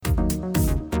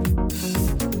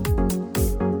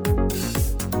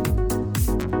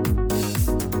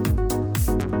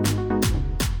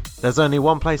There's only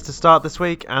one place to start this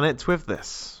week, and it's with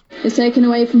this. It's taken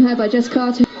away from her by Jess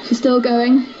Carter. She's still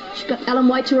going. She's got Ellen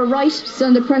White to her right. She's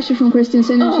under pressure from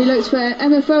Christensen, and she looks for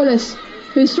Emma Folis,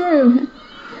 who's through.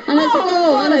 And it's a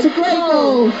goal, and it's a great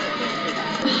goal.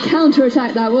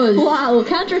 Counter-attack that was. Wow,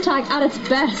 counter-attack at its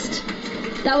best.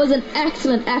 That was an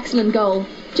excellent, excellent goal.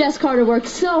 Jess Carter worked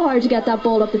so hard to get that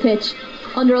ball up the pitch,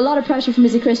 under a lot of pressure from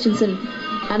Izzy Christensen.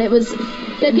 And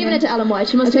they've given it to Ellen White.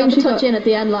 She must have got the touch in at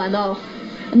the end line, though.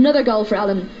 Another goal for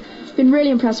Ellen. She's been really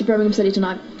impressed with Birmingham City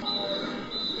tonight.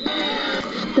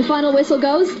 The final whistle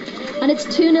goes, and it's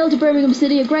 2-0 to Birmingham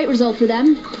City, a great result for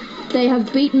them. They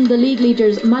have beaten the league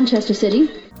leaders Manchester City.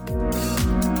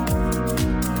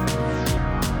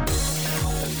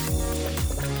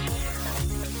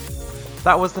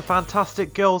 That was the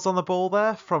fantastic Girls on the Ball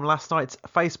there from last night's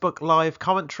Facebook Live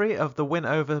commentary of the win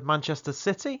over Manchester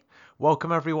City.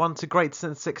 Welcome everyone to Great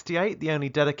Since 68, the only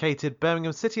dedicated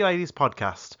Birmingham City Ladies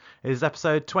podcast. It is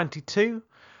episode 22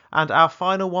 and our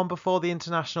final one before the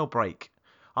international break.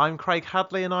 I'm Craig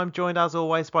Hadley and I'm joined as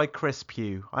always by Chris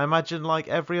Pugh. I imagine like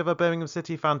every other Birmingham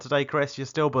City fan today, Chris, you're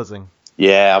still buzzing.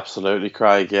 Yeah, absolutely,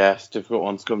 Craig. Yeah, it's a difficult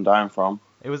one to come down from.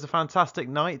 It was a fantastic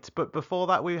night, but before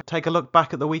that we take a look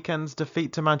back at the weekend's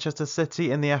defeat to Manchester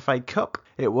City in the FA Cup.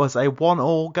 It was a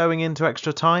 1-1 going into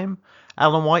extra time.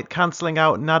 Ellen White cancelling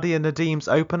out Nadia Nadim's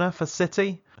opener for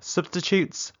City.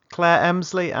 Substitutes Claire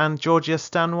Emsley and Georgia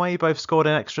Stanway both scored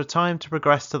in extra time to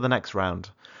progress to the next round.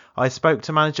 I spoke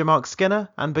to manager Mark Skinner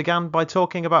and began by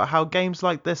talking about how games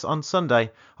like this on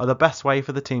Sunday are the best way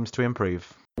for the teams to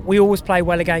improve. We always play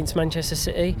well against Manchester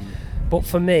City, but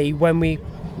for me, when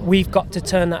we've got to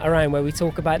turn that around, where we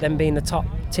talk about them being the top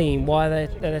team. Why they're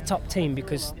the top team?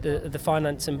 Because the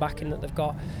finance and backing that they've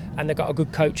got, and they've got a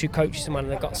good coach who coaches them, and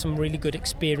they've got some really good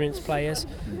experienced players.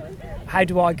 How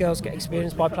do our girls get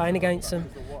experience? By playing against them.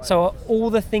 So all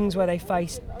the things where they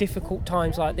face difficult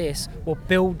times like this will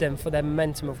build them for their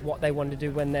momentum of what they want to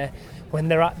do when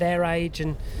they're at their age,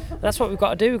 and that's what we've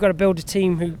got to do. We've got to build a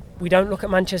team who we don't look at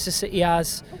Manchester City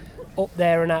as up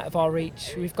there and out of our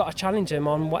reach. We've got to challenge them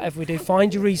on whatever we do.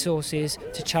 Find your resources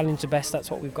to challenge the best. That's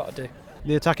what we've got to do.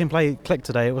 The attacking play clicked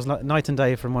today. It was night and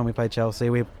day from when we played Chelsea.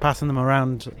 We were passing them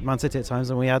around Man City at times,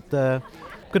 and we had a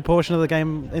good portion of the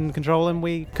game in control, and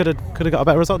we could have got a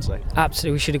better result today.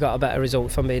 Absolutely, we should have got a better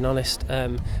result, if I'm being honest.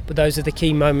 But those are the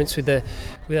key moments with as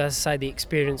I say, the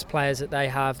experienced players that they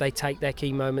have. They take their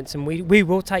key moments, and we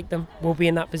will take them. We'll be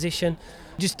in that position.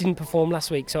 Just didn't perform last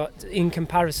week, so in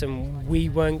comparison we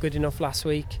weren't good enough last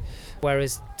week,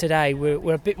 whereas today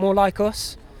we're a bit more like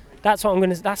us. That's how I'm going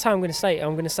to say it.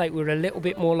 I'm going to say we're a little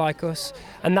bit more like us,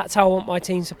 and that's how I want my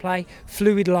teams to play.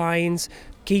 Fluid lines,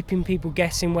 keeping people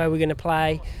guessing where we're going to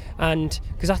play, and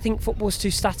because I think football's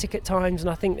too static at times, and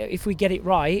I think that if we get it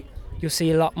right, you'll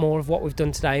see a lot more of what we've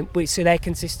done today. We see their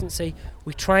consistency.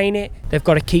 We train it. They've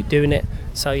got to keep doing it.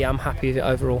 So yeah, I'm happy with it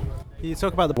overall. You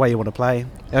talk about the way you want to play.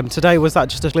 Today, was that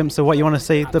just a glimpse of what you want to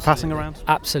see, Absolutely. The passing around?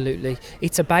 Absolutely.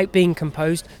 It's about being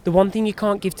composed. The one thing you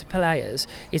can't give to players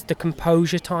is the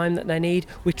composure time that they need.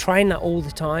 We train that all the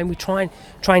time. We try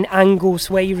and angles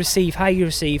where you receive, how you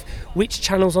receive, which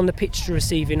channels on the pitch to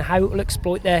receive in, how it will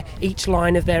exploit each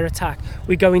line of their attack.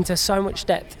 We go into so much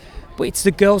depth. But it's the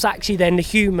girls actually then, the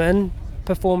human,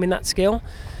 performing that skill.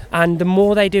 And the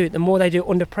more they do it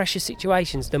under pressure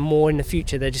situations, the more in the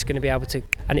future they're just going to be able to,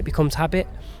 and it becomes habit.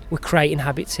 We're creating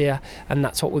habits here, and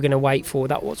that's what we're going to wait for.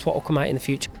 That's what will come out in the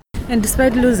future. And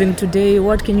despite losing today,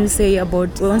 what can you say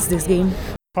about Wednesday's game?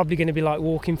 Probably going to be like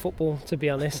walking football, to be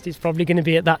honest. It's probably going to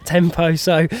be at that tempo.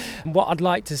 So what I'd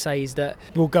like to say is that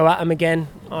we'll go at them again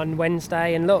on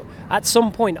Wednesday, and look, at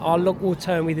some point our luck will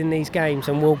turn within these games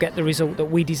and we'll get the result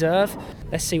that we deserve.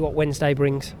 Let's see what Wednesday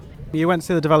brings. You went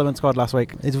to the development squad last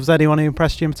week. Was there anyone who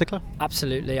impressed you in particular?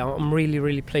 Absolutely. I'm really,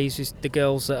 really pleased with the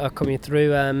girls that are coming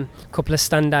through. A couple of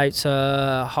standouts,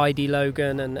 Heidi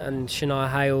Logan and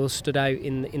Shania Hales stood out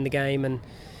in the game, and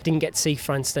didn't get to see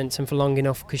Fran Stenson for long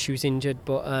enough because she was injured,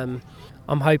 but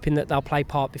I'm hoping that they'll play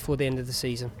part before the end of the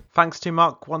season. Thanks to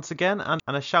Mark once again, and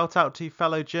a shout out to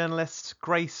fellow journalist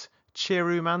Grace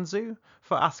Chirumanzu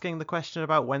for asking the question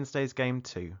about Wednesday's game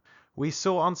too. We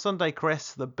saw on Sunday,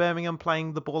 Chris, that Birmingham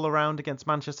playing the ball around against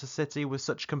Manchester City with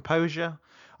such composure.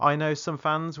 I know some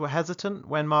fans were hesitant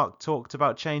when Mark talked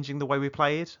about changing the way we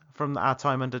played from our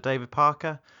time under David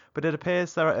Parker, but it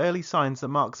appears there are early signs that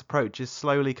Mark's approach is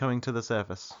slowly coming to the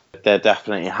surface. There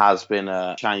definitely has been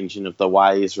a changing of the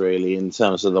ways, really, in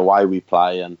terms of the way we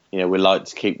play, and we like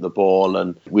to keep the ball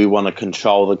and we want to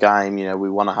control the game. We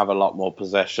want to have a lot more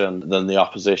possession than the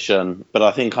opposition. But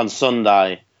I think on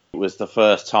Sunday it was the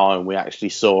first time we actually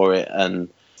saw it, and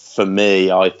for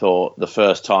me, I thought the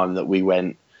first time that we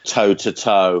went toe to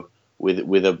toe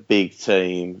with a big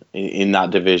team in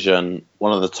that division,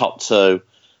 one of the top two,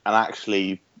 and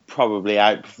actually probably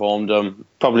outperformed them.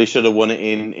 Probably should have won it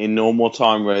in normal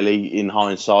time, really, in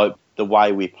hindsight. The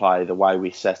way we play, the way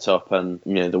we set up, and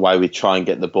the way we try and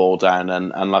get the ball down,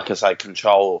 and like I say,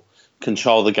 control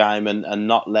the game and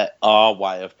not let our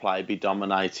way of play be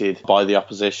dominated by the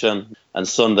opposition. And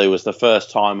Sunday was the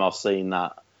first time I've seen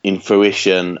that in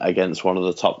fruition against one of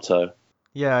the top two.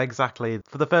 Yeah, exactly.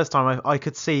 For the first time, I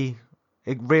could see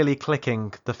it really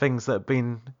clicking, the things that have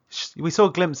been... We saw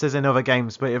glimpses in other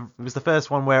games, but it was the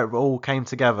first one where it all came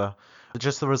together.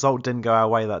 Just the result didn't go our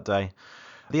way that day.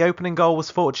 The opening goal was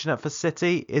fortunate for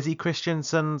City. Izzy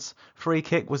Christiansen's free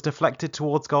kick was deflected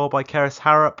towards goal by Keris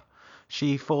Harrop.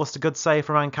 She forced a good save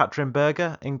from Ann-Katrin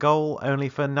Berger in goal, only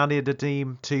for Nadia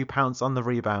Nadim to pounce on the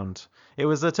rebound. It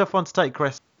was a tough one to take,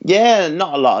 Chris. Yeah,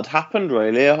 not a lot had happened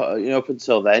really up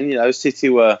until then. City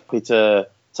were happy to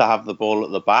have the ball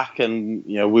at the back, and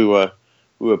we were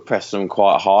pressing them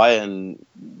quite high, and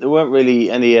there weren't really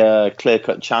any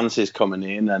clear-cut chances coming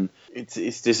in, and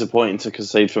it's disappointing to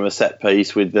concede from a set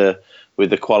piece with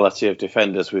the quality of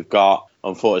defenders we've got.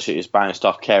 Unfortunately, it's bounced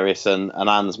off Keris, and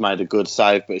Anne's made a good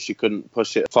save, but she couldn't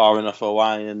push it far enough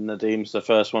away, and Nadim's the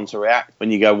first one to react.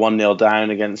 When you go 1-0 down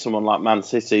against someone like Man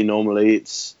City, normally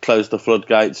it's close the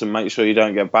floodgates and make sure you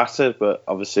don't get battered, but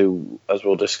obviously, as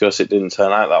we'll discuss, it didn't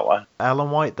turn out that way. Ellen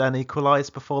White then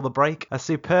equalised before the break. A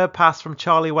superb pass from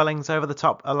Charlie Wellings over the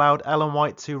top allowed Ellen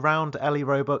White to round Ellie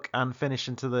Roebuck and finish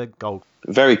into the goal.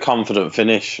 Very confident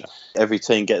finish. Every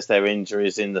team gets their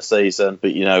injuries in the season,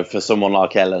 but for someone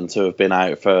like Ellen to have been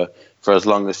out for as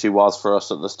long as she was for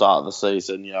us at the start of the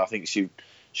season, I think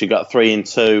she got 3 in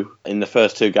 2 in the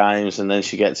first 2 games, and then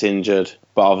she gets injured.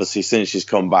 But obviously, since she's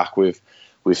come back, we've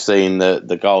seen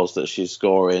the goals that she's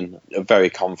scoring. A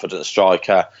very confident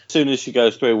striker. As soon as she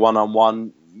goes through 1-on-1,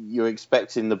 you're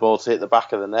expecting the ball to hit the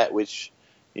back of the net, which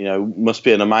must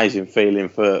be an amazing feeling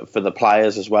for the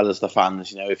players as well as the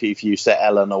fans. If you set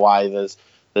Ellen away,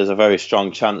 there's a very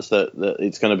strong chance that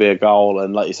it's going to be a goal.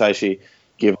 And like you say, she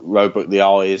gave Roebuck the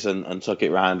eyes and took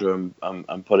it round her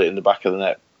and put it in the back of the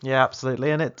net. Yeah,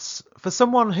 absolutely. And it's for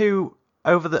someone who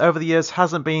over the years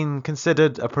hasn't been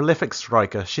considered a prolific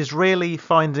striker, she's really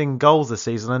finding goals this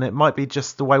season, and it might be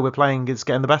just the way we're playing is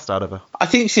getting the best out of her. I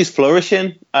think she's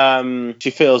flourishing. She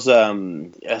feels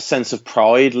a sense of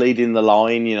pride leading the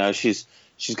line. She's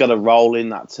got a role in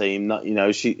that team.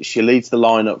 She leads the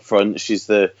line up front. She's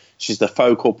the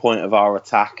focal point of our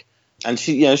attack, and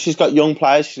she's got young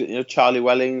players. Charlie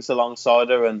Wellings alongside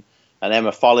her, and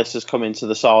Emma Follis has come into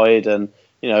the side, and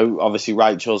obviously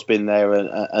Rachel's been there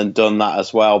and done that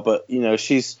as well. But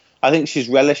I think she's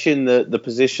relishing the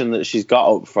position that she's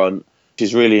got up front.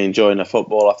 She's really enjoying her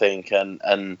football, I think,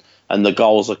 and the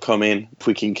goals are coming. If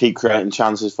we can keep creating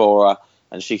chances for her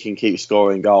and she can keep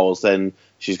scoring goals, then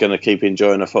she's going to keep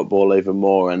enjoying her football even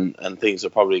more, and things are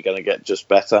probably going to get just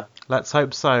better. Let's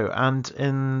hope so. And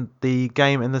in the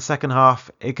game in the second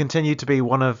half, it continued to be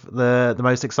one of the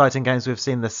most exciting games we've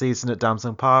seen this season at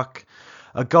Damson Park.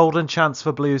 A golden chance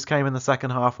for Blues came in the second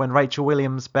half when Rachel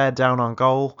Williams bared down on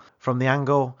goal from the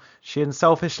angle. She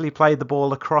unselfishly played the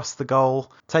ball across the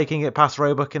goal, taking it past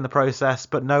Roebuck in the process,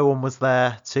 but no one was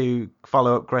there to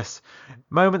follow up, Chris.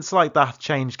 Moments like that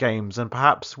change games, and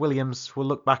perhaps Williams will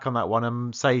look back on that one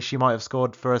and say she might have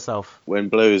scored for herself. When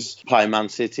Blues play Man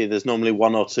City, there's normally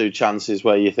 1 or 2 chances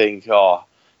where you think,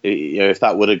 if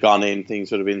that would have gone in, things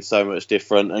would have been so much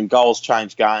different. And goals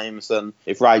change games. And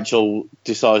if Rachel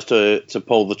decides to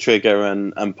pull the trigger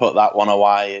and put that one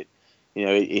away,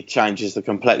 it changes the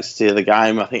complexity of the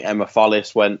game. I think Emma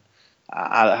Follis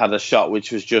had a shot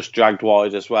which was just dragged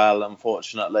wide as well,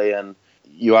 unfortunately. And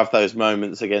you have those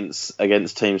moments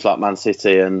against teams like Man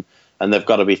City, and they've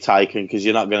got to be taken, because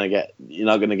you're not going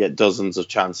to get dozens of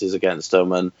chances against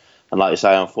them. And like you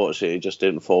say, unfortunately, it just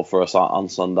didn't fall for us on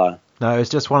Sunday. No,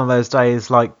 it's just one of those days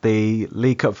like the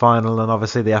League Cup final and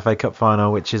obviously the FA Cup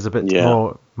final, which is a bit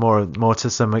more to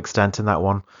some extent in that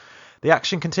one. The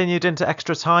action continued into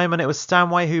extra time, and it was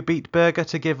Stanway who beat Berger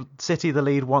to give City the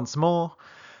lead once more.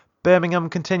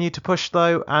 Birmingham continued to push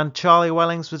though, and Charlie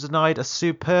Wellings was denied a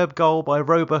superb goal by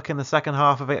Roebuck in the second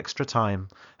half of extra time.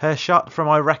 Her shot from,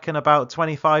 I reckon, about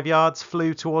 25 yards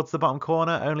flew towards the bottom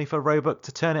corner, only for Roebuck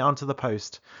to turn it onto the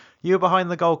post. You were behind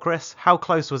the goal, Chris. How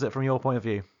close was it from your point of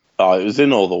view? Oh, it was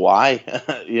in all the way.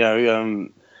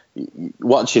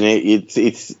 Watching it,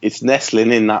 it's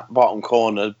nestling in that bottom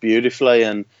corner beautifully,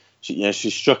 and she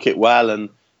struck it well. And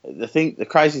the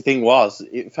crazy thing was,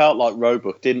 it felt like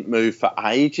Roebuck didn't move for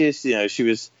ages. She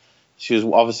she was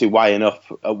obviously weighing up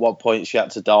at what point she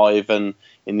had to dive, and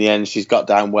in the end she's got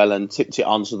down well and tipped it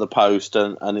onto the post,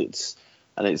 and it's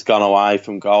gone away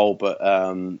from goal. But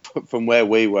from where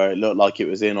we were, it looked like it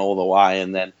was in all the way,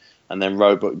 and then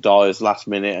Roebuck dives last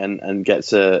minute and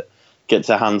gets a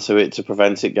hand to it to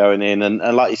prevent it going in, and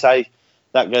like you say,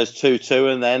 that goes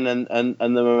 2-2,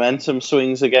 and the momentum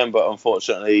swings again. But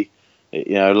unfortunately,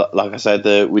 like I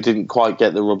said, we didn't quite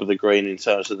get the rub of the green in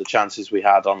terms of the chances we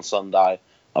had on Sunday.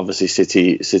 Obviously,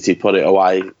 City put it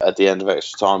away at the end of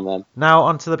extra time then. Now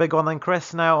on to the big one then,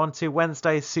 Chris. Now on to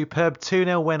Wednesday's superb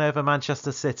 2-0 win over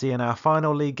Manchester City in our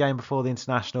final league game before the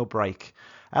international break.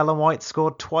 Ellen White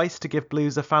scored twice to give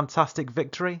Blues a fantastic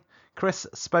victory. Chris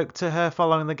spoke to her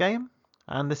following the game,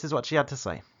 and this is what she had to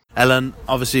say. Ellen,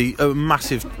 obviously a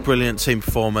massive, brilliant team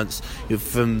performance.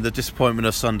 From the disappointment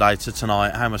of Sunday to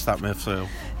tonight, how must that make you feel?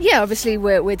 Yeah, obviously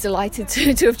we're delighted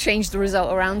to have changed the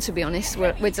result around, to be honest.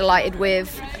 We're delighted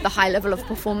with the high level of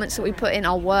performance that we put in,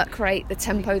 our work rate, the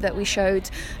tempo that we showed,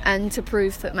 and to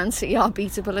prove that Man City are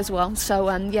beatable as well. So,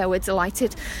 we're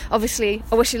delighted. Obviously,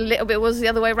 I wish a little bit was the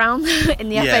other way around in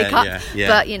the FA Cup.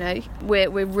 But,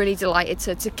 we're really delighted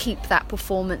to keep that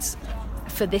performance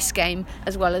for this game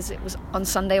as well as it was on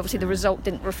Sunday. Obviously the result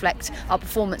didn't reflect our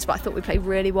performance, but I thought we played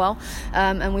really well,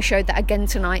 and we showed that again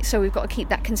tonight. So we've got to keep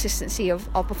that consistency of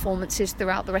our performances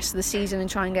throughout the rest of the season and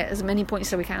try and get as many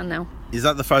points as we can now. Is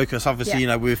that the focus? Obviously,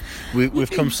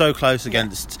 we've come so close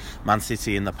against Man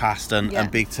City in the past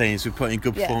and big teams. We've put in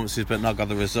good performances but not got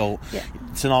the result.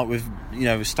 Tonight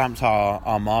we've stamped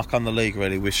our mark on the league.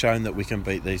 Really, we've shown that we can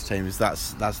beat these teams.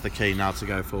 That's the key now to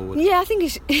go forward. Yeah, I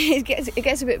think it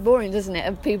gets a bit boring, doesn't it?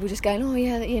 Of people just going,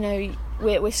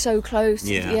 we're so close.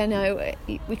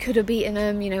 We could have beaten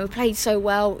them. We played so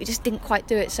well, we just didn't quite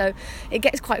do it. So it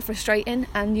gets quite frustrating,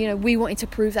 and we wanted to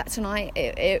prove that tonight.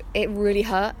 It really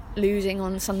hurt losing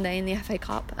on Sunday in the FA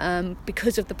Cup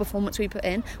because of the performance we put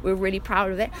in. We're really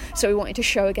proud of it, so we wanted to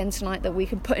show again tonight that we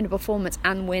can put in a performance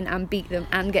and win and beat them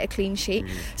and get a clean sheet.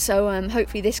 So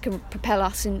hopefully this can propel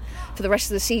us in for the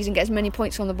rest of the season, get as many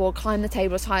points on the board, climb the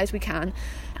table as high as we can,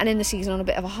 and end the season on a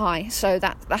bit of a high. So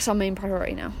that's our main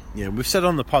priority now. Yeah, we've said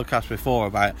on the podcast before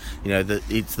about that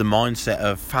it's the mindset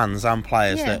of fans and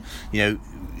players that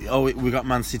we've got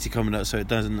Man City coming up, so it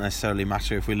doesn't necessarily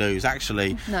matter if we lose.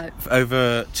 Actually, no.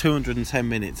 Over 210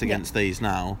 minutes against these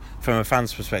now, from a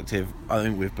fan's perspective, I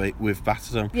think we've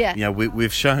battered them. Yeah.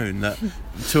 We've shown that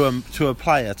to a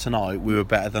player tonight we were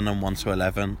better than them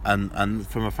 1-11, and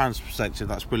from a fan's perspective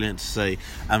that's brilliant to see,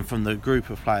 and from the group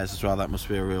of players as well, that must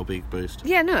be a real big boost.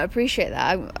 Yeah, no, I appreciate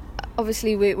that.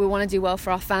 Obviously we want to do well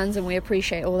for our fans, and we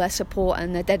appreciate all their support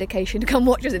and their dedication to come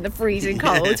watch us in the freezing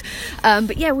cold.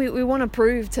 But yeah, we want to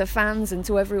prove to fans and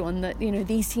to everyone that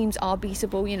these teams are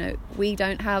beatable. We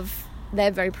don't have,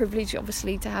 they're very privileged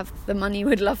obviously to have the money,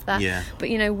 we'd love that, but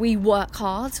we work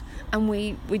hard and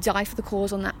we die for the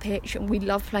cause on that pitch, and we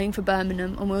love playing for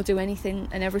Birmingham, and we'll do anything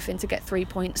and everything to get 3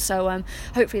 points. So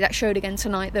hopefully that showed again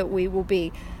tonight that we will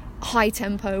be high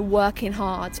tempo, working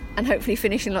hard, and hopefully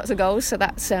finishing lots of goals. So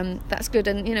that's good,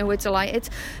 and we're delighted,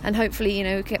 and hopefully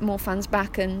get more fans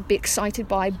back and be excited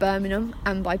by Birmingham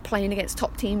and by playing against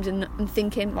top teams and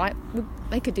thinking, right,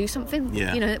 they could do something.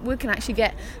 We can actually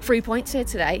get 3 points here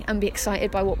today and be excited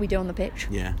by what we do on the pitch.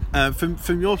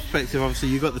 From your perspective, obviously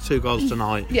you got the 2 goals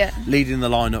tonight, leading the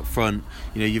line up front.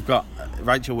 You've got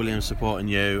Rachel Williams supporting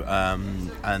you,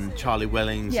 and Charlie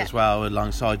Wellings as well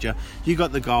alongside you. You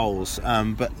got the goals,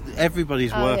 but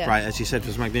everybody's work rate, as you said,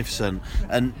 was magnificent,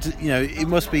 and it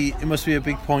must be a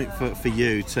big point for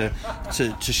you to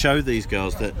show these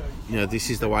girls that this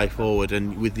is the way forward,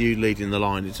 and with you leading the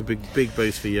line, it's a big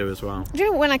boost for you as well.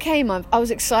 When I came, I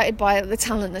was excited by the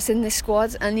talent that's in this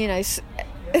squad, and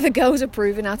the girls are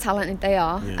proving how talented they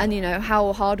are, and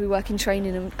how hard we work in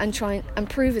training and trying and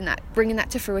proving that, bringing that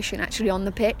to fruition actually on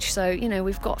the pitch. So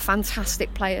we've got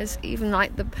fantastic players, even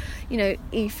like the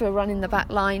Aoife running the back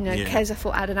line. Kez, I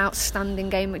thought, had an outstanding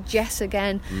game with Jess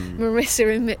again,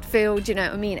 Marissa in midfield,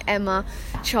 Emma,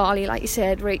 Charlie, like you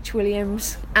said, Rach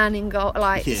Williams, Anne in goal.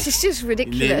 It's just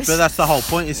ridiculous. But that's the whole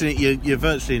point, isn't it? You're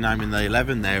virtually naming the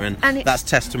 11 there, and that's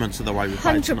testament to the way we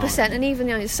played 100%. And even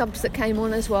the subs that came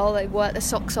on as well, they worked their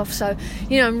socks off. So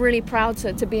I'm really proud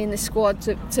to be in this squad,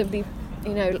 to be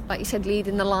like you said,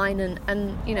 leading the line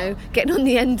and getting on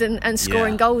the end and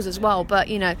scoring goals as well. But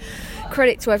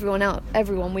credit to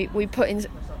everyone. We put in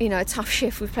a tough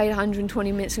shift. We've played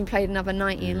 120 minutes and played another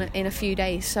 90 in a few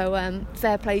days. So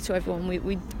fair play to everyone.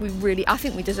 We really, I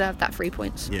think we deserve that 3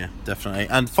 points. Yeah, definitely.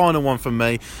 And final one from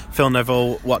me, Phil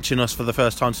Neville, watching us for the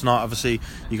first time tonight. Obviously,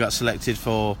 you got selected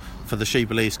for the She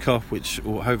Believes Cup, which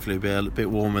will hopefully be a bit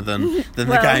warmer than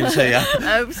the games here.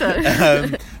 I hope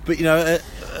so. But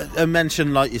a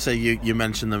mention, like you say, you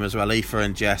mentioned them as well, Aoife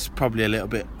and Jess, probably a little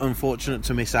bit unfortunate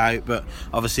to miss out, but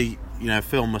obviously,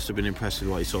 Phil must have been impressed with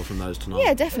what he saw from those tonight.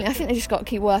 Yeah, definitely. I think they just got to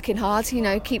keep working hard,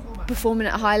 keep performing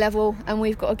at a high level, and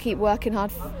we've got to keep working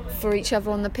hard for each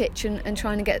other on the pitch and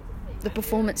trying to get the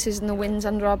performances and the wins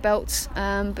under our belts.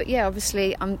 But yeah,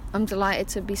 obviously I'm delighted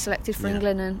to be selected for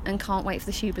England and can't wait for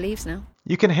the She Believes now.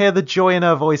 You can hear the joy in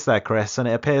her voice there, Chris, and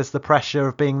it appears the pressure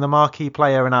of being the marquee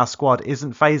player in our squad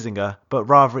isn't phasing her, but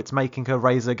rather it's making her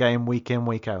raise her game week in,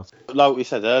 week out. Like we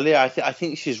said earlier, I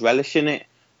think she's relishing it.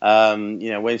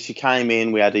 When she came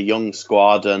in, we had a young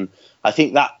squad, and I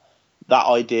think that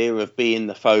idea of being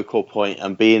the focal point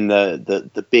and being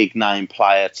the big name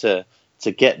player to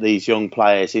get these young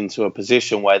players into a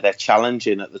position where they're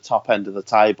challenging at the top end of the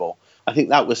table, I think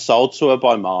that was sold to her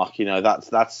by Mark.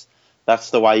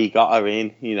 That's the way he got her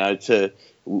in.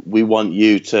 We want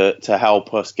you to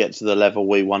help us get to the level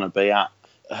we want to be at.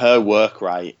 Her work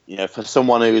rate, for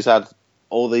someone who's had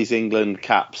all these England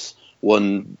caps,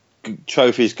 won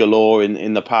trophies galore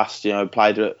in the past,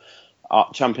 played at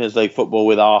Champions League football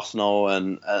with Arsenal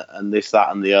and this,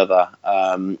 that and the other.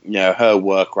 Her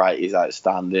work rate is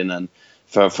outstanding, and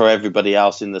for everybody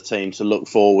else in the team to look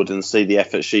forward and see the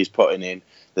effort she's putting in,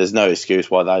 there's no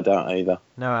excuse why they don't either.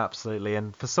 No, absolutely.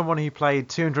 And for someone who played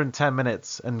 210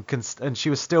 minutes and she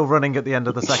was still running at the end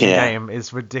of the second game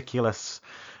is ridiculous.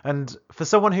 And for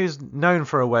someone who's known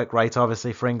for her work rate,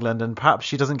 obviously, for England, and perhaps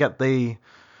she doesn't get the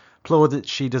applaud that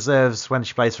she deserves when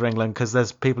she plays for England, because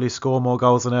there's people who score more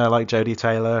goals than her, like Jodie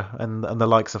Taylor and the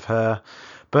likes of her.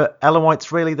 But Ellen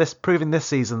White's really proving this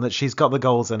season that she's got the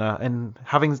goals in her, and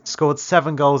having scored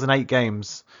 7 goals in 8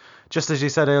 games, just as you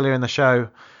said earlier in the show,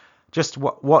 just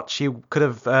what she could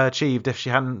have achieved if she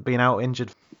hadn't been out injured.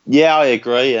 Yeah, I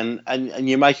agree, and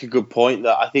you make a good point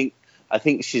that I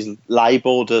think she's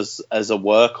labelled as a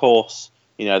workhorse.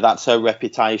 That's her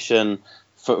reputation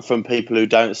from people who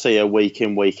don't see her week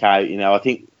in, week out. I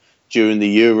think during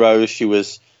the Euros she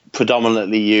was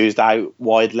predominantly used out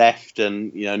wide left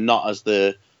and not as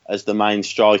the main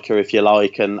striker, if you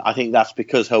like, and I think that's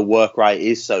because her work rate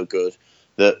is so good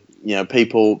that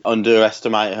people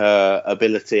underestimate her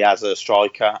ability as a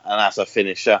striker and as a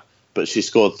finisher. But she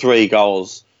scored 3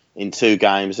 goals in 2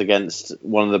 games against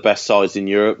one of the best sides in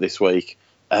Europe this week.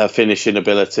 Her finishing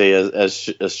ability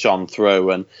has shone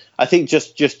through, and I think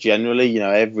just generally,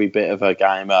 every bit of her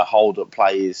game, her hold-up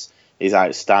play is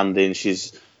outstanding.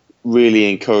 She's really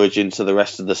encouraging to the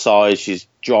rest of the side. She's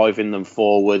driving them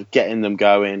forward, getting them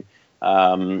going,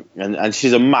 and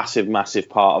she's a massive, massive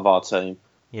part of our team.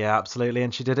 Yeah, absolutely,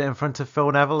 and she did it in front of Phil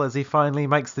Neville as he finally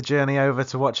makes the journey over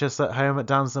to watch us at home at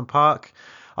Downsden Park.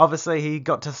 Obviously, he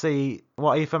got to see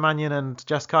what Aoife Mannion and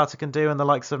Jess Carter can do, and the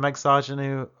likes of Meg Sargent,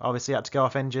 who obviously had to go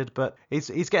off injured. But he's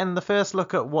getting the first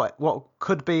look at what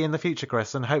could be in the future,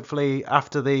 Chris, and hopefully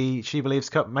after the She Believes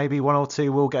Cup, maybe 1 or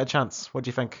 2 will get a chance. What do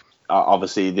you think?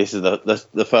 Obviously, this is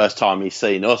the first time he's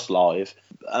seen us live,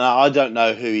 and I don't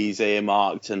know who he's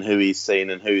earmarked and who he's seen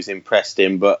and who's impressed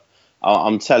him, but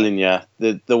I'm telling you,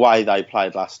 the way they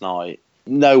played last night,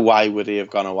 no way would he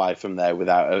have gone away from there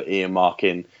without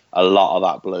earmarking a lot of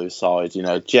that blue side.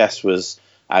 Jess was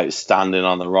outstanding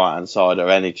on the right hand side. Her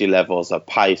energy levels, her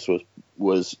pace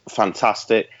was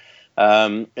fantastic.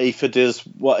 Aoife does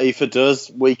what Aoife does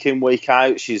week in, week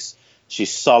out. She's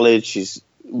solid. She's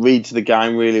reads the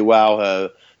game really well.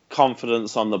 Her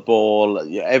confidence on the ball,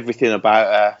 everything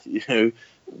about her.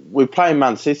 We're playing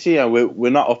Man City, and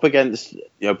we're not up against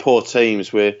poor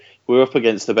teams. We're up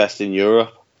against the best in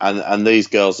Europe, and these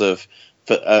girls have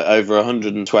for over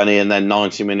 120 and then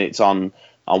 90 minutes on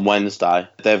Wednesday.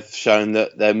 They've shown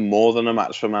that they're more than a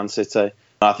match for Man City.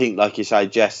 I think, like you say,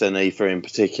 Jess and Aoife in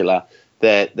particular,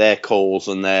 their calls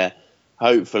and their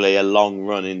hopefully a long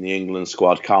run in the England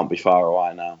squad can't be far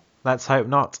away now. Let's hope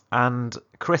not. And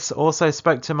Chris also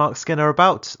spoke to Mark Skinner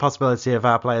about the possibility of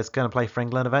our players going to play for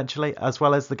England eventually, as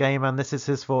well as the game, and this is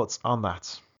his thoughts on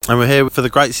that. And we're here for the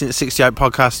Great Since 68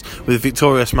 podcast with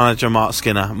victorious manager Mark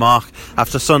Skinner. Mark,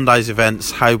 after Sunday's events,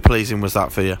 how pleasing was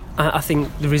that for you? I think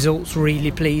the results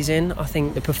really pleasing. I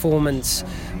think the performance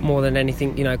more than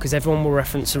anything, because everyone will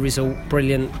reference the result,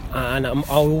 brilliant, and I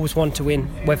always want to win.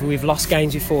 Whether we've lost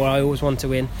games before, I always want to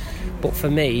win. But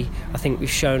for me, I think we've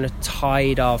shown a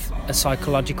tide of a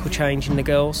psychological change in the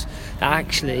girls. That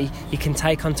actually, you can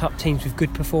take on top teams with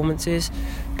good performances.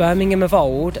 Birmingham of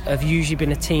old have usually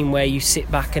been a team where you sit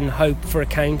back and hope for a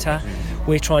counter.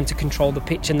 We're trying to control the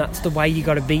pitch, and that's the way you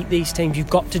got to beat these teams. You've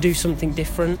got to do something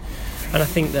different. And I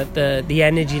think that the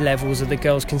energy levels of the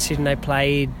girls, considering they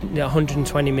played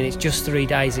 120 minutes just 3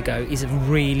 days ago, is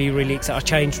really, really exciting. I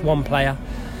changed one player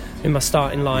in my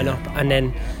starting lineup, and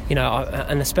then, you know,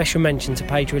 and a special mention to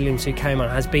Paige Williams, who came on,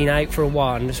 has been out for a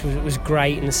while, and it was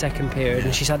great in the second period,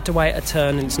 and she's had to wait a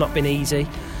turn, and it's not been easy.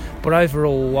 But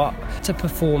overall, it's a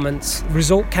performance.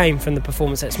 Result came from the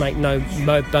performance. Let's make no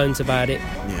bones about it.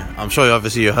 Yeah, I'm sure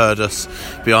obviously you heard us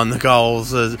beyond the goals.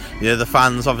 The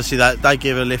fans, obviously, they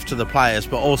give a lift to the players,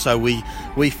 but also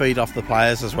we feed off the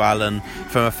players as well. And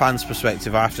from a fan's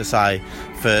perspective, I have to say,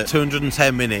 for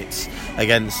 210 minutes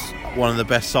against one of the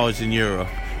best sides in Europe,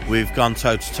 we've gone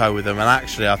toe to toe with them. And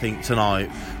actually, I think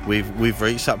tonight we've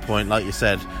reached that point. Like you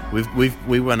said,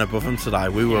 we went above them today.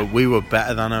 We were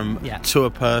better than them to a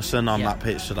person on that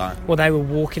pitch today. Well, they were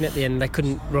walking at the end. They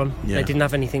couldn't run. They didn't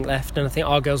have anything left. And I think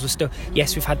our girls were still.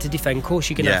 Yes, we've had to defend. Of course,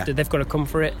 you're going to have to. They've got to come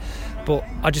for it. But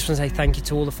I just want to say thank you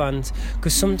to all the fans,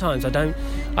 because sometimes I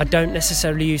don't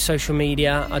necessarily use social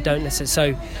media.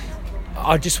 So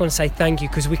I just want to say thank you,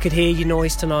 because we could hear your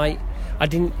noise tonight.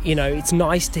 It's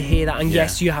nice to hear that, and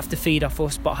yes, you have to feed off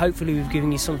us, but hopefully we've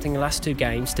given you something the last 2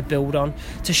 games to build on,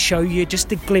 to show you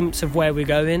just a glimpse of where we're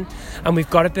going. And we've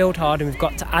got to build hard, and we've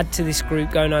got to add to this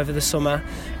group going over the summer.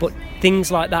 But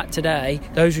things like that today,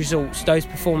 those results, those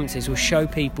performances will show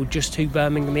people just who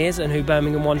Birmingham is and who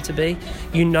Birmingham want to be.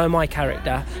 You know my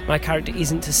character. My character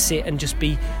isn't to sit and just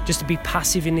to be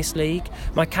passive in this league.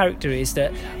 My character is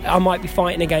that I might be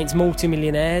fighting against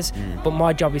multi-millionaires, but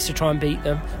my job is to try and beat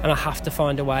them, and I have to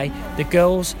find a way. The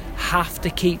girls have to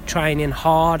keep training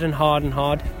hard and hard and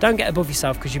hard. Don't get above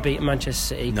yourself because you beat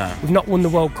Manchester City. No. We've not won the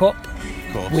World Cup.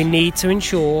 We need to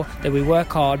ensure that we work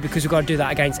hard, because we've got to do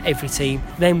that against every team.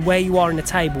 Then where you are in the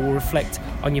table will reflect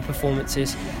on your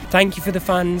performances. Thank you for the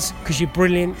fans, because you're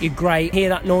brilliant, you're great. Hear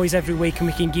that noise every week and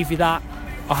we can give you that.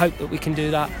 I hope that we can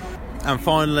do that. And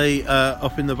finally,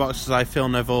 up in the box today, Phil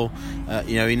Neville,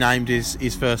 he named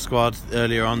his first squad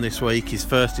earlier on this week, his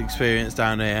first experience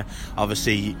down here.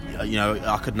 Obviously,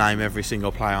 I could name every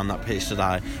single player on that pitch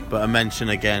today, but a mention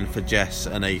again for Jess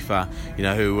and Aoife,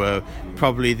 who were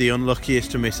probably the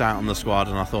unluckiest to miss out on the squad,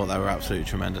 and I thought they were absolutely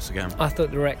tremendous again. I thought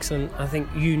they were excellent. I think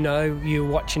you're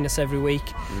watching us every week.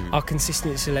 Our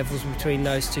consistency levels between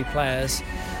those 2 players.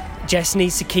 Jess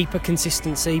needs to keep her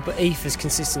consistency, but Aoife's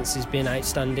consistency has been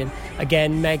outstanding.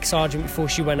 Again, Meg Sargent, before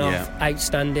she went off,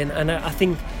 outstanding. And I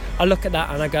think I look at that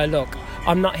and I go, look,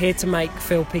 I'm not here to make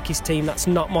Phil pick his team. That's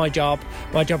not my job.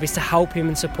 My job is to help him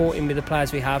and support him with the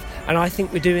players we have. And I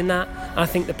think we're doing that. I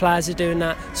think the players are doing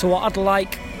that. So what I'd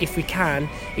like, if we can,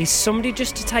 is somebody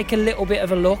just to take a little bit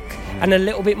of a look and a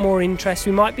little bit more interest.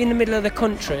 We might be in the middle of the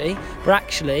country, but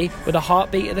actually we're the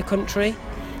heartbeat of the country.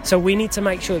 So we need to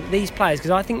make sure that these players, because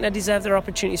I think they deserve their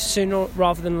opportunities sooner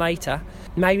rather than later.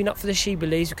 Maybe not for the She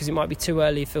Believes, because it might be too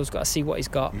early if Phil's got to see what he's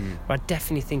got. But I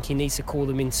definitely think he needs to call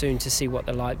them in soon to see what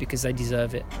they're like, because they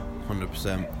deserve it.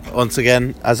 100%. Once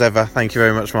again, as ever, thank you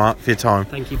very much, Mark, for your time.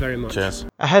 Thank you very much. Cheers.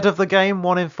 Ahead of the game,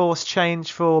 one enforced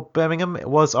change for Birmingham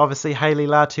was obviously Hayley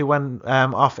Ladd, who went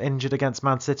off injured against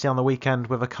Man City on the weekend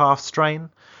with a calf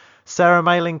strain. Sarah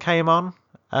Mayling came on.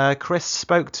 Chris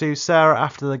spoke to Sarah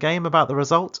after the game about the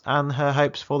result and her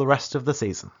hopes for the rest of the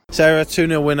season. Sarah,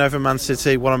 2-0 win over Man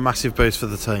City. What a massive boost for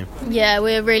the team. Yeah,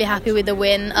 we're really happy with the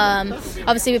win.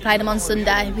 Obviously, we played them on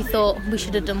Sunday. We thought we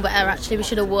should have done better, actually. We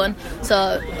should have won.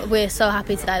 So we're so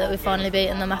happy today that we've finally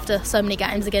beaten them after so many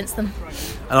games against them.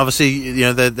 And obviously,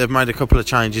 they've made a couple of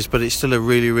changes, but it's still a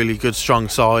really, really good, strong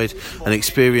side and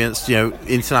experienced,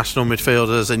 international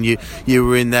midfielders. And you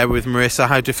were in there with Marissa.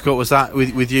 How difficult was that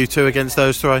with you two against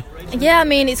those three? Yeah, I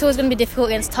mean, it's always going to be difficult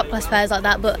against top-class players like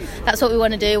that, but that's what we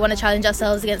want to do. We want to challenge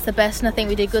ourselves against the best, and I think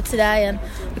we did good today, and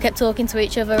we kept talking to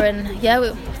each other, and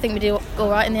I think we did all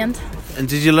right in the end. And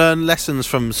did you learn lessons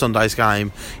from Sunday's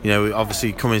game,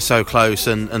 obviously coming so close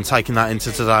and taking that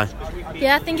into today?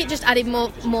 Yeah, I think it just added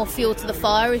more fuel to the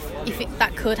fire if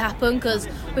that could happen, because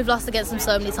we've lost against them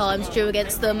so many times, drew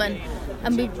against them, and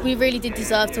we really did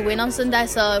deserve to win on Sunday,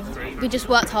 so we just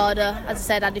worked harder, as I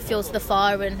said, added fuel to the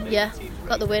fire, and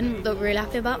got the win that we're really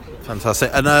happy about.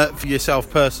 Fantastic. And for yourself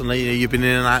personally, you've been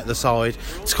in and out of the side,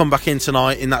 to come back in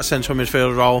tonight in that central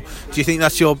midfield role, do you think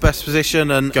that's your best position,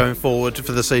 and going forward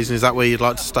for the season, is that where you'd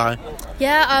like to stay?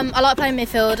 Yeah, I like playing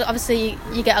midfield. Obviously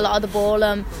you get a lot of the ball.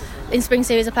 In spring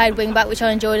series I played wing back, which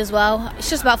I enjoyed as well. It's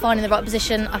just about finding the right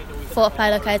position. I thought I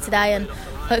played okay today, and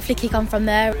hopefully kick on from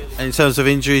there. And in terms of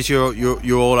injuries,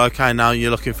 you're all okay now?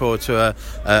 You're looking forward to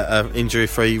a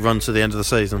injury-free run to the end of the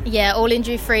season? Yeah, all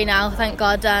injury-free now, thank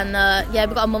God. And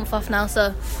we've got a month off now,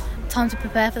 so time to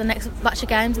prepare for the next batch of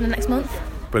games in the next month.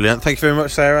 Brilliant. Thank you very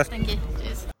much, Sarah. Thank you.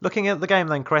 Cheers. Looking at the game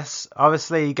then, Chris,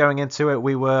 obviously going into it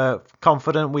we were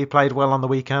confident, we played well on the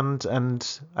weekend and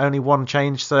only one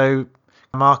change, so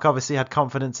Mark obviously had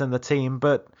confidence in the team,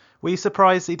 but were you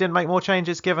surprised he didn't make more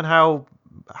changes given how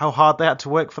hard they had to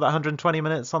work for that 120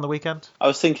 minutes on the weekend? I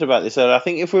was thinking about this earlier. I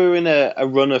think if we were in a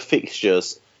run of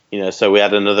fixtures, so we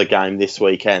had another game this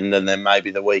weekend and then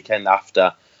maybe the weekend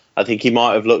after, I think he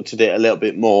might have looked at it a little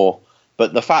bit more.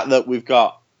 But the fact that we've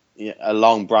got a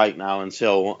long break now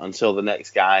until the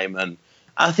next game, and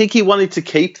I think he wanted to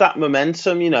keep that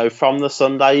momentum, from the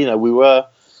Sunday. We were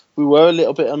a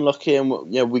little bit unlucky, and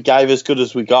we gave as good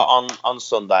as we got on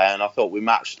Sunday, and I thought we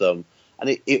matched them.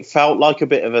 And it felt like a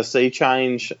bit of a sea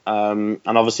change. And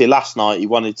obviously last night he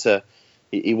wanted to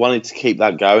keep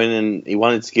that going, and he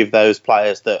wanted to give those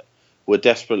players that were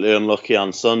desperately unlucky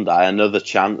on Sunday another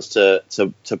chance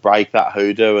to break that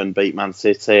hoodoo and beat Man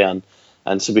City.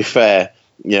 And to be fair,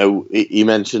 he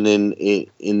mentioned in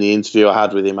the interview I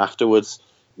had with him afterwards,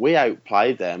 we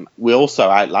outplayed them. We also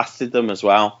outlasted them as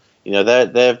well.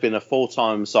 They've been a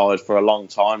full-time side for a long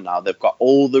time now. They've got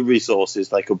all the resources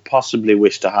they could possibly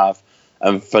wish to have.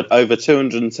 And for over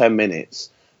 210 minutes,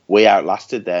 we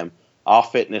outlasted them. Our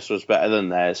fitness was better than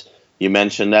theirs. You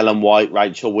mentioned Ellen White,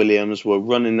 Rachel Williams were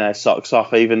running their socks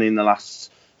off even in the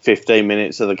last 15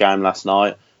 minutes of the game last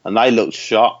night. And they looked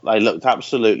shot. They looked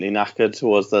absolutely knackered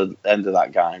towards the end of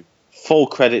that game. Full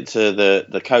credit to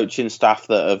the coaching staff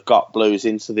that have got Blues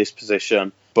into this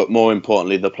position, but more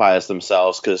importantly, the players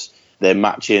themselves, because they're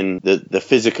matching the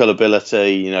physical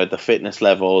ability, the fitness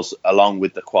levels, along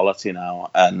with the quality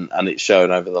now, and it's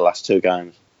shown over the last two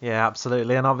games. Yeah,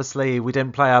 absolutely. And obviously we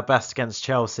didn't play our best against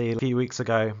Chelsea a few weeks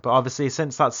ago, but obviously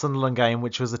since that Sunderland game,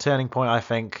 which was a turning point, I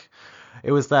think,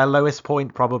 it was their lowest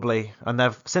point probably,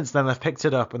 and since then they've picked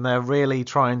it up, and they're really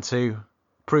trying to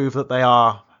prove that they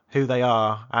are who they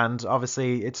are, and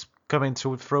obviously it's coming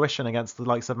to fruition against the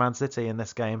likes of Man City in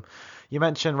this game. You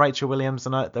mentioned Rachel Williams,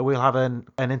 and we'll have an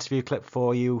interview clip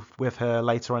for you with her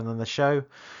later on in the show.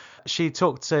 She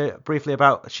talked briefly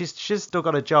about she's still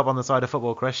got a job on the side of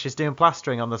football, Chris. She's doing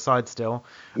plastering on the side still.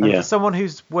 And for someone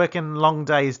who's working long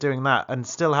days doing that and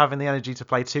still having the energy to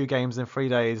play 2 games in 3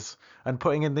 days and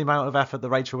putting in the amount of effort that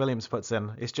Rachel Williams puts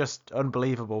in, it's just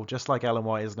unbelievable, just like Ellen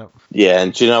White, isn't it? Yeah,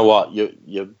 and do you know what?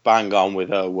 You're bang on with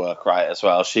her work rate as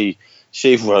well. She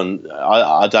run,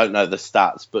 I don't know the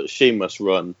stats, but she must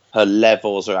run. Her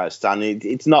levels are outstanding.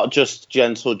 It's not just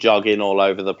gentle jogging all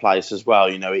over the place as well.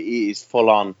 It is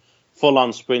full on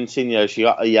sprinting. She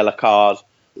got a yellow card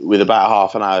with about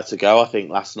half an hour to go, I think,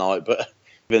 last night. But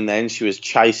even then, she was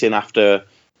chasing after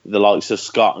the likes of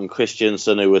Scott and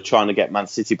Christensen, who were trying to get Man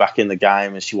City back in the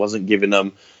game, and she wasn't giving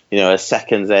them, a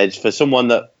second's edge. For someone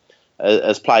that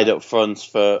has played up front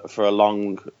for a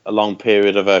long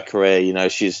period of her career,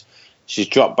 she's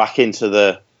dropped back into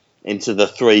the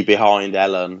 3 behind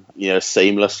Ellen,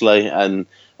 seamlessly, and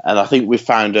I think we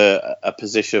found a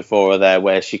position for her there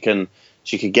where she could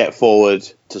get forward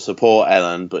to support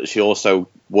Ellen, but she also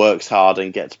works hard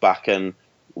and gets back, and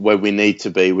where we need to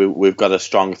be, we've got a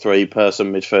strong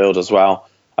 3-person midfield as well.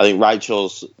 I think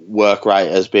Rachel's work rate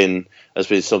has been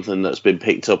something that's been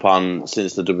picked up on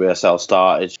since the WSL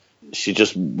started. She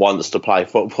just wants to play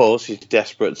football. She's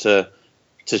desperate to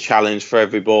challenge for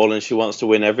every ball, and she wants to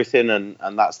win everything,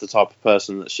 and that's the type of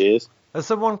person that she is. As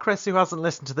someone, Chris, who hasn't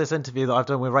listened to this interview that I've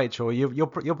done with Rachel, you're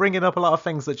bringing up a lot of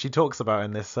things that she talks about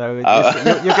in this, so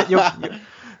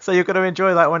so you're going to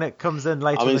enjoy that when it comes in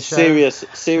later. I'm in the show.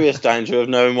 serious danger of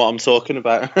knowing what I'm talking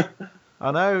about.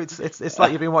 I know it's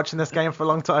like you've been watching this game for a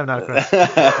long time now, Chris.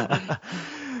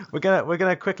 We're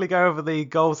gonna quickly go over the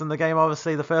goals in the game.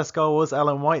 Obviously, the first goal was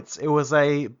Ellen White's. It was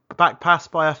a back pass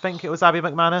by, I think it was Abby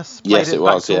McManus. Yes, it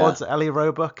was. Towards Ellie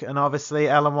Roebuck, and obviously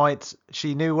Ellen White,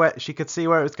 she could see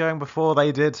where it was going before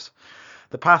they did.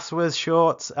 The pass was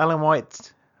short. Ellen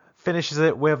White finishes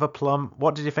it with a plum.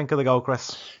 What did you think of the goal,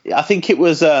 Chris? Yeah, I think it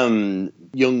was young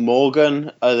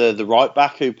Morgan, the right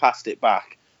back, who passed it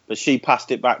back, but she passed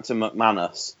it back to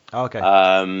McManus. Okay.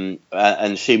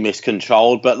 And she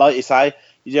miscontrolled, but like you say,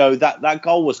 that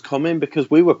goal was coming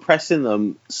because we were pressing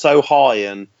them so high,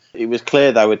 and it was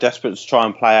clear they were desperate to try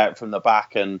and play out from the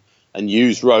back and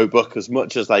use Roebuck as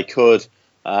much as they could.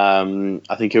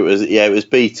 I think it was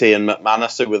BT and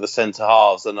McManus who were the centre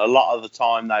halves, and a lot of the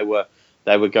time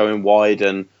they were going wide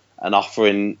and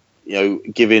offering,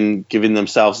 giving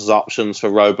themselves as options for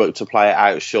Roebuck to play it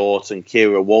out short, and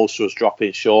Kira Walsh was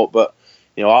dropping short. But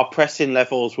our pressing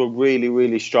levels were really,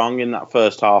 really strong in that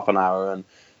first half an hour.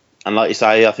 And like you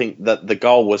say, I think that the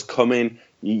goal was coming.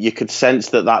 You could sense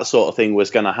that sort of thing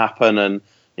was going to happen. And,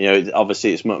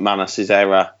 obviously it's McManus's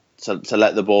error to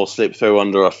let the ball slip through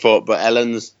under a foot. But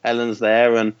Ellen's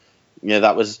there. And,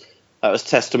 that was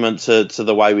testament to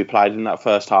the way we played in that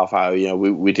first half hour.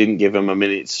 We didn't give them a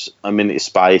minute's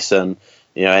space, and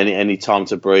any time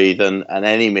to breathe, and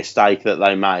any mistake that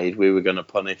they made, we were going to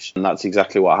punish, and that's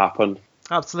exactly what happened.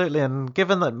 Absolutely, and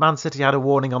given that Man City had a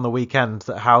warning on the weekend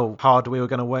that how hard we were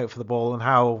going to work for the ball and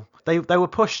how they were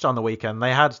pushed on the weekend.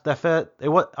 They had their first.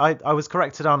 I was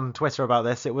corrected on Twitter about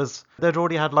this. They'd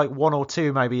already had like 1 or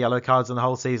 2 maybe yellow cards in the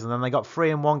whole season, and they got 3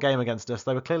 in one game against us.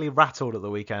 They were clearly rattled at the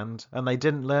weekend, and they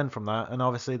didn't learn from that. And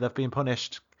obviously they've been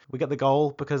punished. We get the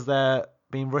goal because they're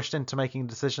being rushed into making a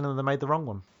decision and they made the wrong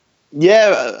one.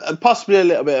 Yeah, possibly a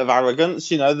little bit of arrogance.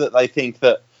 That they think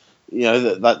that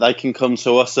that they can come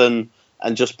to us and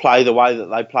just play the way that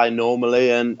they play normally,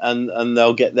 and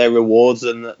they'll get their rewards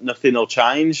and nothing will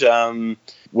change.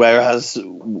 Whereas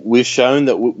we've shown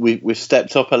that we've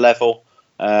stepped up a level.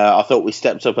 I thought we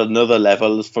stepped up another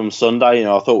level from Sunday.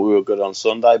 I thought we were good on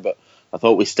Sunday, but I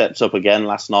thought we stepped up again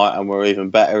last night and we're even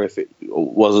better. If it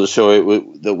wasn't sure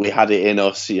that we had it in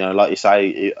us, like you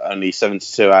say, only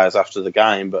 72 hours after the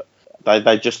game, but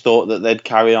they just thought that they'd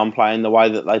carry on playing the way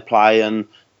that they play, and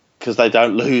because they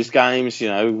don't lose games,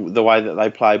 the way that they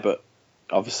play. But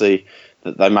obviously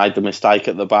that they made the mistake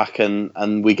at the back,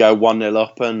 and we go 1-0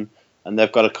 up, and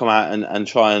they've got to come out and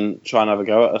try and have a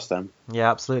go at us then. Yeah,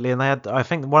 absolutely. And they had, I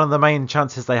think one of the main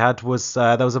chances they had was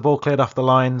there was a ball cleared off the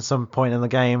line some point in the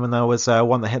game, and there was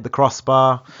one that hit the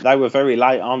crossbar. They were very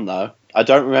late on though. I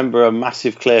don't remember a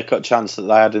massive clear-cut chance that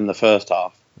they had in the first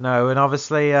half. No, and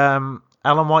obviously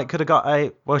Ellen White could have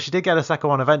got she did get a second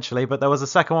one eventually, but there was a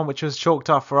second one which was chalked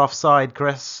off for offside,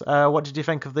 Chris. What did you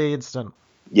think of the incident?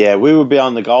 Yeah, we were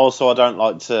behind the goal, so I don't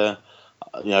like to,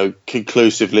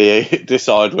 conclusively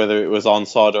decide whether it was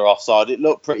onside or offside. It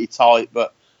looked pretty tight,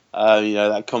 but,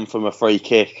 that come from a free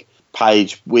kick.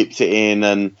 Page whipped it in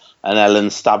and Ellen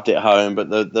stabbed it home, but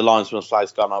the linesman's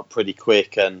flag's gone up pretty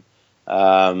quick, and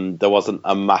there wasn't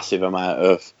a massive amount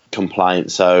of complaint,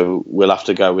 so we'll have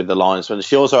to go with the linesman.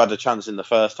 She also had a chance in the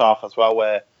first half as well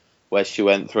where she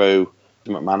went through.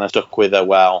 McManus stuck with her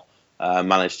well,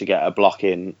 managed to get a block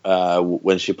in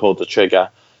when she pulled the trigger.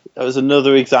 It was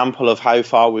another example of how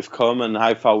far we've come and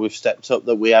how far we've stepped up,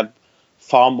 that we had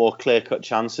far more clear-cut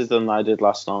chances than they did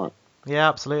last night. Yeah,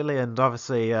 absolutely. And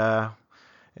obviously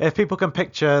if people can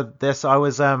picture this, I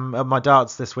was at my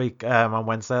darts this week on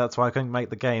Wednesday, that's why I couldn't make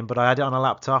the game, but I had it on a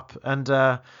laptop,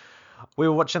 and we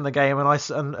were watching the game, and as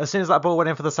soon as that ball went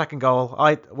in for the second goal,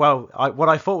 what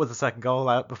I thought was the second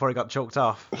goal before it got chalked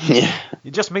off. Yeah.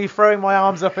 Just me throwing my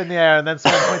arms up in the air and then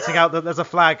someone pointing out that there's a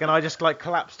flag, and I just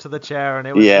collapsed to the chair, and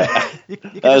it was. Yeah.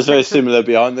 That was very similar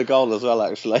behind the goal as well,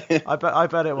 actually. I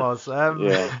bet it was.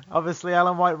 Obviously,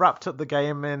 Ellen White wrapped up the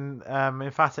game in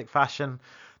emphatic fashion.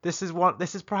 This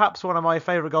is perhaps one of my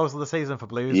favourite goals of the season for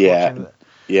Blues.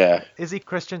 Yeah. Izzy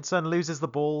Christiansen loses the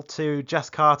ball to Jess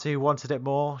Carter, who wanted it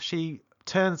more. She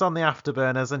turns on the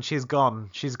afterburners and she's gone.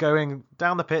 She's going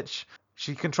down the pitch.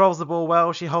 She controls the ball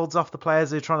well. She holds off the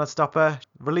players who are trying to stop her.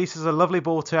 Releases a lovely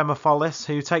ball to Emma Follis,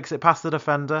 who takes it past the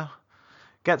defender.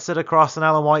 Gets it across, and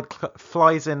Ellen White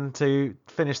flies in to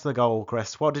finish the goal.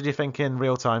 Chris, what did you think in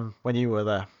real time when you were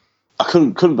there? I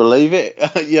couldn't believe it.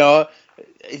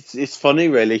 It's funny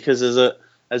really, because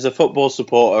as a football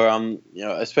supporter,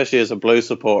 especially as a Blue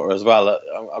supporter as well,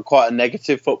 I'm quite a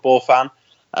negative football fan.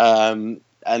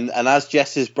 And as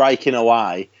Jess is breaking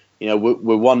away, we're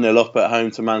 1-0 up at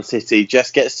home to Man City.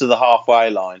 Jess gets to the halfway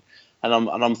line, and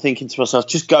I'm thinking to myself,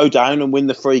 just go down and win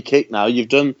the free kick now. You've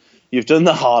done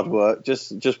the hard work.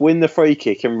 Just win the free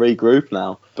kick and regroup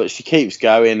now. But she keeps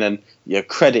going, and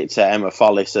credit to Emma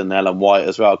Follis and Ellen White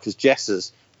as well, because Jess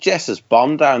has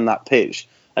bombed down that pitch,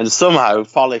 and somehow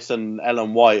Follis and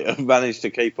Ellen White have managed to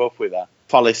keep up with her.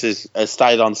 Follis has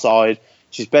stayed on side.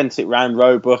 She's bent it round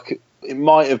Roebuck. It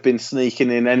might have been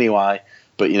sneaking in anyway,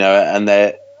 but and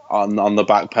they're on the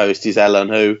back post is Ellen,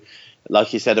 who,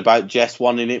 like you said about Jess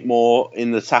wanting it more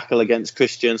in the tackle against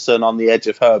Christiansen on the edge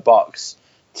of her box.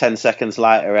 10 seconds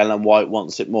later, Ellen White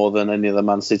wants it more than any of the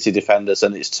Man City defenders,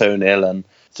 and it's 2-0, and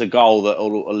it's a goal that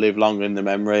will live long in the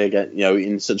memory again,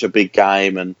 in such a big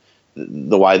game, and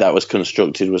the way that was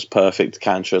constructed was perfect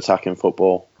counter-attacking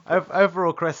football.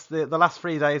 Overall, Chris, the last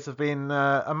 3 days have been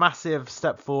a massive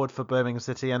step forward for Birmingham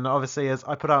City, and obviously, as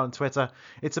I put out on Twitter,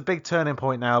 it's a big turning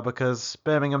point now, because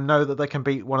Birmingham know that they can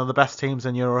beat one of the best teams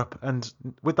in Europe, and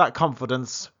with that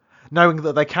confidence, knowing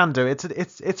that they can do it,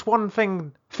 it's one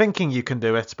thing thinking you can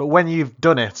do it, but when you've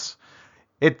done it,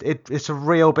 It's a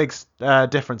real big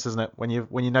difference, isn't it, when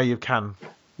you know you can.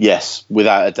 Yes,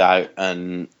 without a doubt,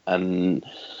 and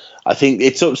I think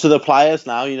it's up to the players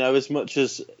now. As much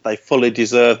as they fully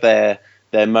deserve their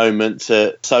moment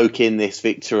to soak in this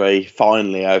victory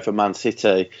finally over Man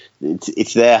City,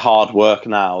 it's their hard work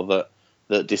now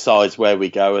that decides where we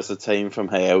go as a team from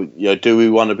here. Do we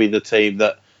want to be the team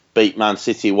that beat Man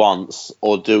City once,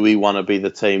 or do we want to be the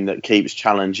team that keeps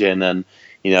challenging and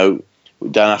we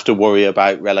don't have to worry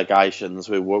about relegations?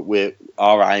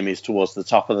 Our aim is towards the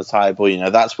top of the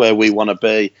table. That's where we want to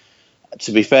be.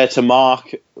 To be fair to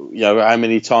Mark, how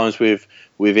many times we've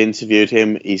interviewed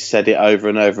him, he's said it over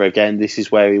and over again. This is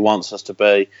where he wants us to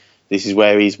be. This is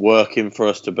where he's working for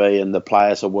us to be, and the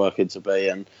players are working to be.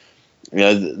 And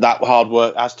that hard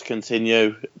work has to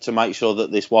continue to make sure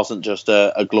that this wasn't just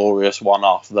a glorious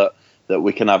one-off. That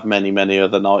we can have many, many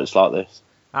other nights like this.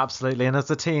 Absolutely, and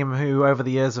as a team who over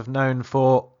the years have known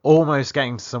for almost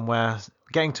getting somewhere,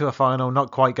 getting to a final, not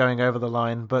quite going over the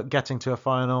line, but getting to a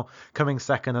final, coming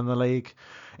second in the league,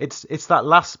 it's that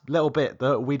last little bit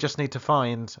that we just need to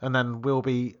find, and then we'll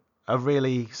be a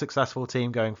really successful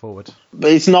team going forward.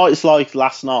 But it's nights like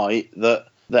last night that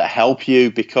help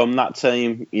you become that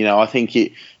team. I think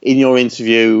in your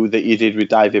interview that you did with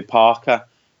David Parker,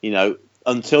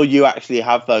 until you actually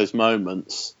have those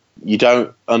moments, you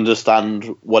don't understand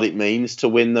what it means to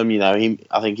win them.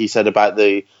 I think he said about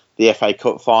the FA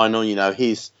Cup final,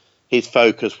 his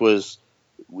focus was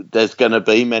there's going to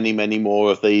be many, many more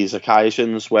of these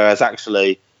occasions, whereas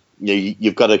actually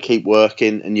you've got to keep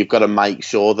working and you've got to make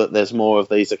sure that there's more of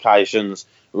these occasions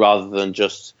rather than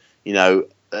just,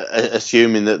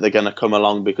 assuming that they're going to come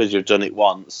along because you've done it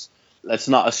once. Let's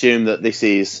not assume that this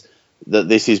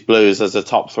is Blues as a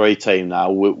top 3 team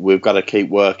now. We've got to keep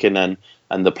working and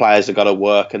the players have got to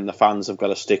work and the fans have got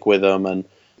to stick with them, and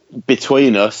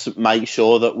between us make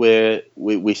sure that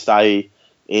we stay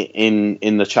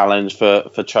in the challenge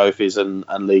for trophies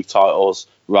and league titles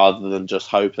rather than just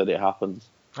hope that it happens.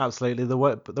 Absolutely, the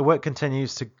work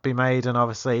continues to be made, and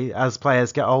obviously as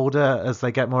players get older, as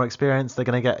they get more experience, they're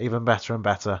going to get even better and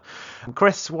better.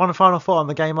 Chris, one final thought on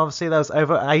the game. Obviously there was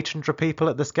over 800 people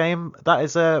at this game. That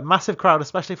is a massive crowd,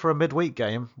 especially for a midweek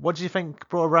game. What do you think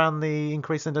brought around the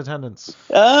increase in attendance?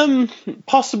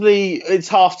 Possibly it's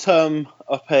half term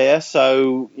up here,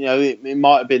 so it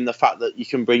might have been the fact that you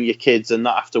can bring your kids and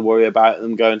not have to worry about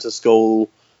them going to school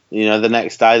the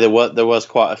next day. There was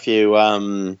quite a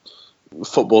few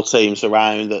football teams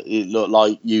around that it looked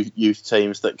like youth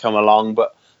teams that come along,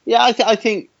 but I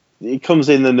think it comes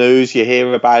in the news. You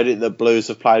hear about it that Blues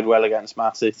have played well against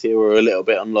Man City, were a little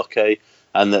bit unlucky,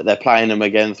 and that they're playing them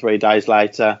again 3 days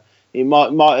later. It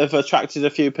might have attracted a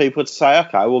few people to say,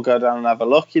 okay, we'll go down and have a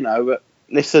look, but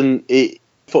listen,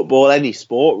 football, any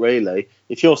sport really,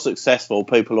 if you're successful,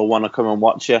 people will want to come and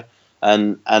watch you,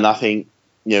 and I think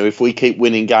if we keep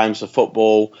winning games of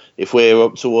football, if we're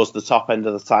up towards the top end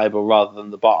of the table rather than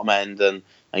the bottom end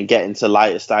and getting to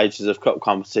later stages of cup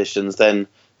competitions, then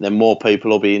more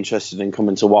people will be interested in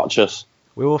coming to watch us.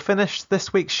 We will finish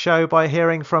this week's show by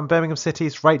hearing from Birmingham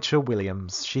City's Rachel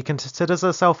Williams. She considers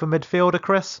herself a midfielder,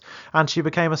 Chris, and she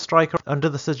became a striker under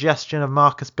the suggestion of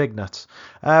Marcus Bignut.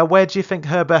 Where do you think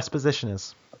her best position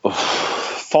is?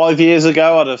 5 years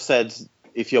ago, I'd have said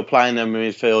if you're playing in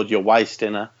midfield, you're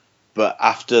wasting her. But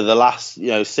after the last,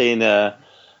 seeing her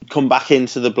come back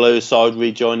into the Blues side,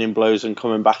 rejoining Blues and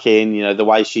coming back in, the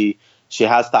way she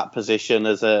has that position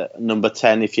as a number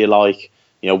 10, if you like,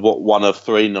 one of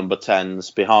 3 number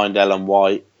 10s behind Ellen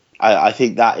White. I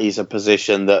think that is a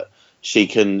position that she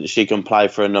can play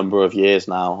for a number of years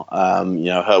now.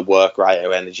 Her work rate,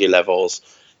 her energy levels,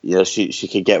 she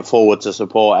could get forward to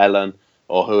support Ellen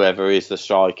or whoever is the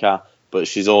striker, but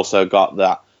she's also got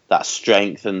that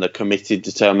strength and the committed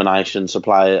determination to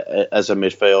play as a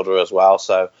midfielder as well.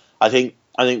 So I think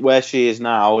where she is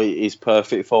now is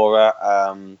perfect for her,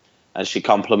 and she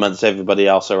complements everybody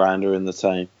else around her in the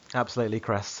team. Absolutely,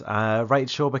 Chris.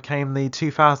 Rachel became the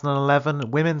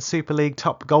 2011 Women's Super League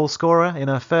top goal scorer in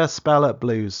her first spell at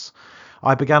Blues.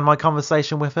 I began my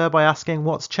conversation with her by asking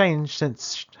what's changed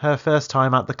since her first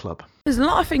time at the club. There's a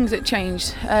lot of things that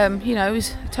changed. It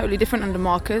was totally different under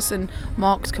Marcus, and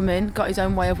Mark's come in, got his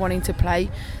own way of wanting to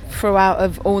play. Throughout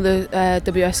of all the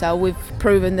WSL, we've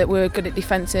proven that we're good at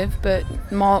defensive, but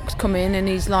Mark's come in and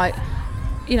he's like,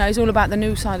 he's all about the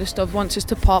new side of stuff, wants us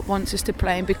to pop, wants us to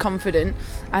play and be confident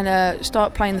and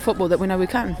start playing the football that we know we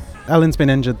can. Ellen's been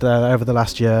injured over the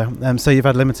last year, so you've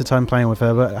had limited time playing with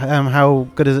her, but how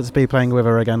good is it to be playing with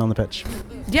her again on the pitch?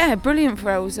 Yeah, brilliant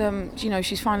for us.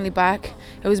 She's finally back.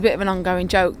 It was a bit of an ongoing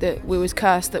joke that we was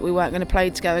cursed that we weren't going to play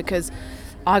together because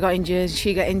I got injured,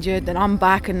 she got injured, then I'm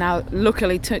back, and now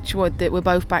luckily, touch wood, that we're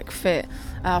both back fit.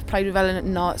 I've played with Ellen at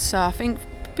Notts, so I think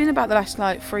it's been about the last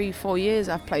 3-4 years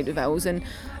I've played with Els, and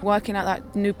working out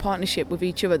that new partnership with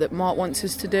each other that Mark wants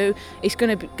us to do. It's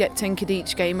going to get tinkered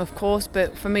each game, of course,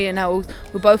 but for me and Els,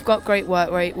 we've both got great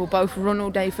work rate. We'll both run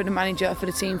all day for the manager, for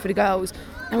the team, for the girls,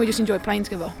 and we just enjoy playing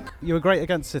together. You were great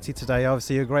against City today.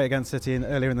 Obviously, you were great against City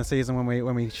earlier in the season when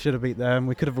we should have beat them.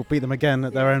 We could have beat them again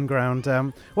at their own ground.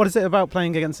 What is it about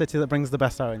playing against City that brings the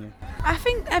best out in you? I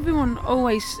think everyone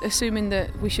always assuming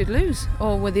that we should lose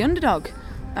or we're the underdog.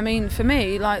 I mean, for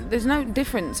me, there's no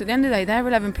difference. At the end of the day, they're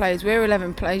 11 players, we're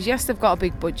 11 players. Yes, they've got a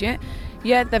big budget.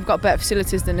 Yeah, they've got better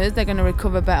facilities than us. They're going to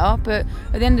recover better. But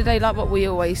at the end of the day, like what we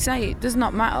always say, it does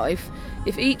not matter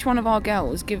if each one of our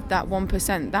girls give that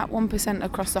 1%. That 1%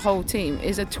 across the whole team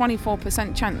is a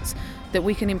 24% chance that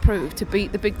we can improve to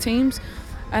beat the big teams.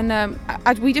 And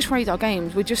we just raise our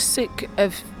games. We're just sick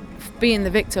of being the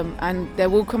victim, and there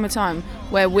will come a time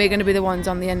where we're going to be the ones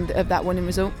on the end of that winning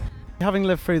result. Having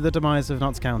lived through the demise of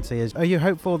Notts County, are you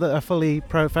hopeful that a fully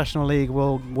professional league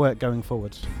will work going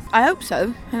forward? I hope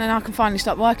so, and then I can finally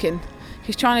stop working.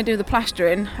 Because trying to do the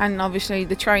plastering and obviously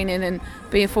the training and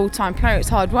be a full-time player, it's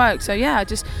hard work. So yeah,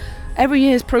 every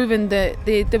year has proven that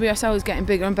the WSL is getting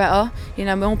bigger and better. You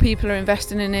know, more people are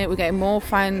investing in it. We're getting more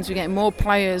fans. We're getting more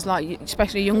players,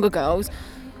 especially younger girls,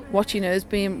 watching us.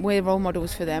 We're role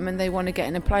models for them, and they want to get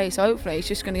in a play. So hopefully, it's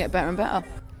just going to get better and better.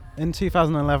 In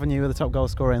 2011, you were the top goal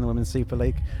scorer in the Women's Super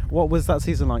League. What was that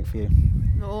season like for you?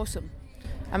 Awesome.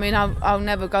 I mean, I'll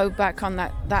never go back on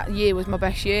that. That year was my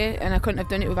best year, and I couldn't have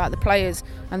done it without the players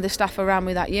and the staff around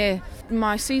me that year.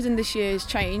 My season this year has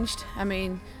changed. I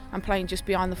mean, I'm playing just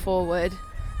behind the forward,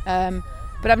 but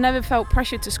I've never felt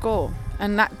pressure to score.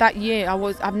 And that year,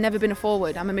 I've never been a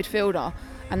forward. I'm a midfielder.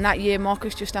 And that year,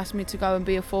 Marcus just asked me to go and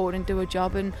be a forward and do a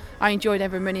job, and I enjoyed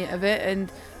every minute of it,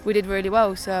 and we did really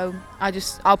well. So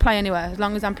I'll play anywhere. As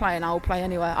long as I'm playing, I'll play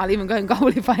anywhere. I'll even go in goal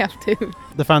if I have to.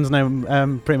 The fans know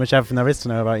pretty much everything there is to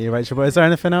know about you, Rachel, but is there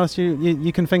anything else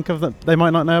you can think of that they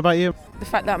might not know about you? The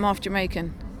fact that I'm half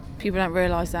Jamaican. People don't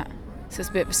realise that. It's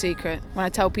just a bit of a secret. When I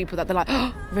tell people that, they're like,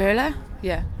 oh, really?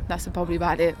 Yeah, that's probably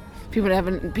about it. People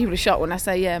are shocked when I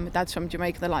say, yeah, my dad's from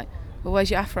Jamaica. They're like, well,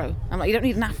 where's your afro? I'm like, you don't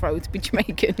need an afro to be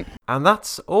Jamaican. And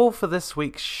that's all for this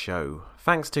week's show.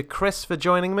 Thanks to Chris for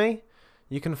joining me.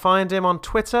 You can find him on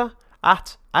Twitter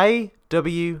at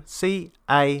AWCAIB.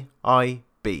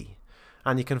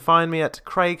 And you can find me at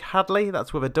Craig Hadley,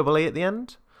 that's with a double E at the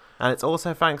end. And it's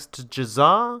also thanks to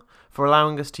Jazar for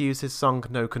allowing us to use his song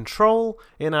No Control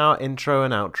in our intro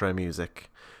and outro music.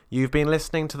 You've been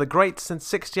listening to the Great Since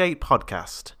 68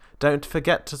 podcast. Don't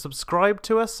forget to subscribe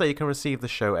to us so you can receive the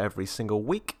show every single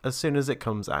week as soon as it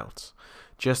comes out.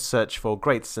 Just search for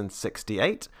Great Since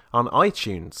 68 on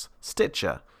iTunes,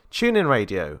 Stitcher, TuneIn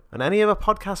Radio, and any other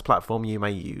podcast platform you may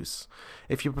use.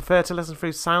 If you prefer to listen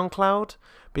through SoundCloud,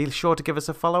 be sure to give us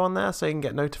a follow on there so you can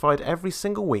get notified every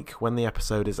single week when the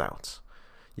episode is out.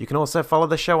 You can also follow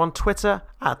the show on Twitter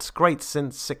at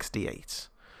GreatSince68.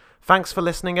 Thanks for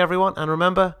listening, everyone, and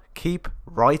remember, keep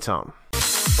right on.